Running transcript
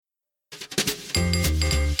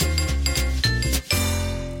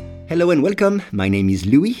Hello and welcome. My name is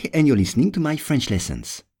Louis and you're listening to my French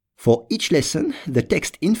lessons. For each lesson, the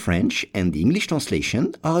text in French and the English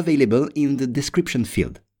translation are available in the description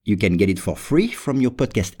field. You can get it for free from your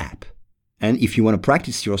podcast app. And if you want to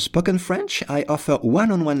practice your spoken French, I offer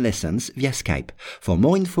one-on-one lessons via Skype. For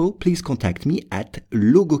more info, please contact me at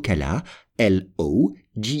logokala,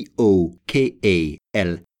 LOGOKALA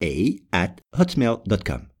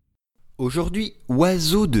 @hotmail.com. Aujourd'hui,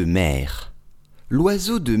 oiseau de mer.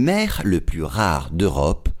 L'oiseau de mer le plus rare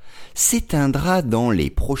d'Europe s'éteindra dans les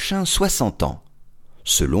prochains 60 ans,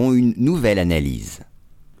 selon une nouvelle analyse.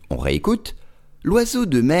 On réécoute. L'oiseau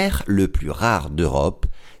de mer le plus rare d'Europe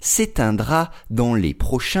s'éteindra dans les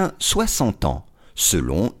prochains 60 ans,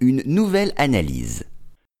 selon une nouvelle analyse.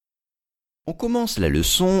 On commence la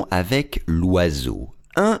leçon avec l'oiseau.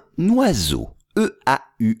 Un oiseau,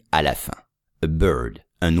 E-A-U à la fin. A bird,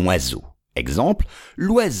 un oiseau. Exemple,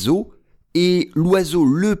 l'oiseau est l'oiseau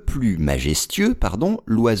le plus majestueux,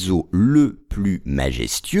 l'oiseau le plus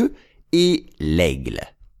majestueux est l'aigle.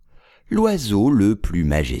 L'oiseau le plus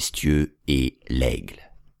majestueux est l'aigle.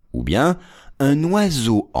 Ou bien, un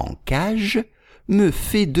oiseau en cage me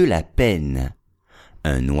fait de la peine.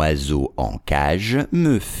 Un oiseau en cage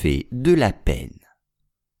me fait de la peine.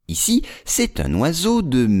 Ici, c'est un oiseau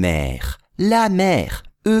de mer. La mer,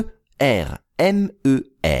 E-R,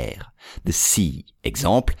 M-E-R. The sea.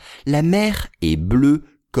 Exemple, la mer est bleue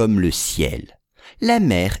comme le ciel. La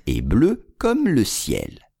mer est bleue comme le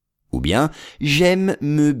ciel. Ou bien, j'aime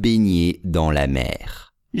me baigner dans la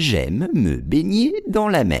mer. J'aime me baigner dans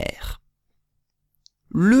la mer.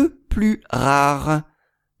 Le plus rare.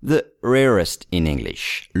 The rarest in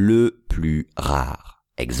English. Le plus rare.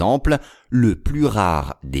 Exemple, le plus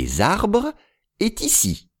rare des arbres est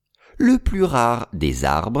ici. Le plus rare des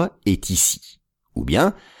arbres est ici. Ou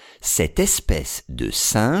bien, cette espèce de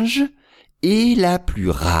singe est la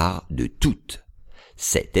plus rare de toutes.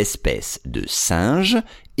 Cette espèce de singe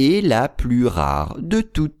est la plus rare de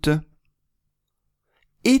toutes.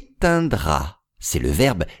 Éteindra, c'est le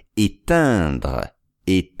verbe éteindre.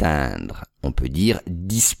 Éteindre, on peut dire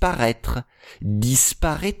disparaître,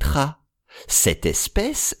 disparaîtra. Cette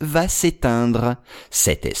espèce va s'éteindre,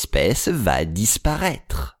 cette espèce va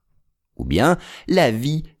disparaître. Ou bien, la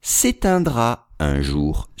vie s'éteindra un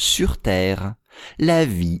jour sur Terre. La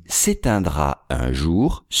vie s'éteindra un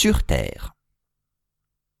jour sur Terre.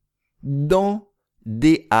 Dans,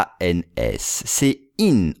 D-A-N-S, c'est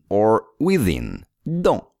in or within.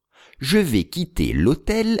 Dans. Je vais quitter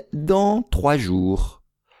l'hôtel dans 3 jours.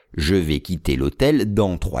 Je vais quitter l'hôtel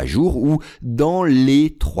dans 3 jours ou dans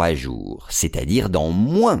les 3 jours, c'est-à-dire dans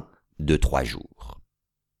moins de 3 jours.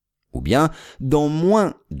 Ou bien, dans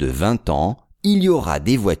moins de 20 ans, il y aura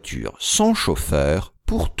des voitures sans chauffeur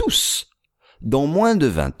pour tous. Dans moins de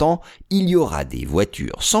 20 ans, il y aura des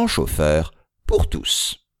voitures sans chauffeur pour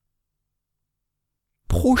tous.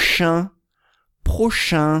 Prochain.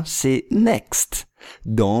 Prochain, c'est next.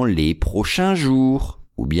 Dans les prochains jours.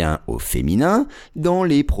 Ou bien au féminin, dans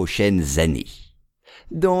les prochaines années.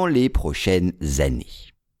 Dans les prochaines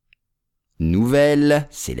années. Nouvelle,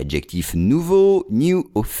 c'est l'adjectif nouveau,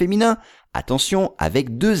 new au féminin. Attention,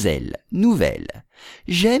 avec 2 L, nouvelle.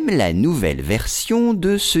 J'aime la nouvelle version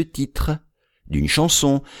de ce titre. D'une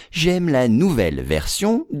chanson, j'aime la nouvelle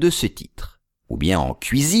version de ce titre. Ou bien en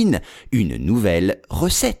cuisine, une nouvelle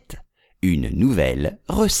recette. Une nouvelle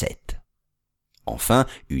recette. Enfin,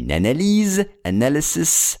 une analyse,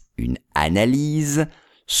 analysis, une analyse.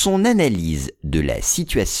 Son analyse de la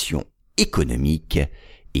situation économique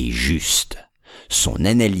est juste. Son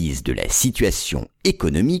analyse de la situation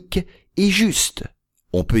économique est juste.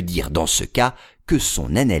 On peut dire dans ce cas que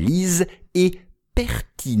son analyse est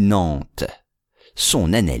pertinente.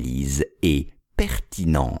 Son analyse est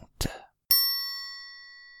pertinente.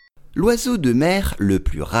 L'oiseau de mer le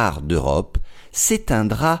plus rare d'Europe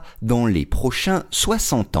s'éteindra dans les prochains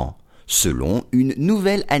 60 ans, selon une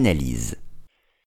nouvelle analyse.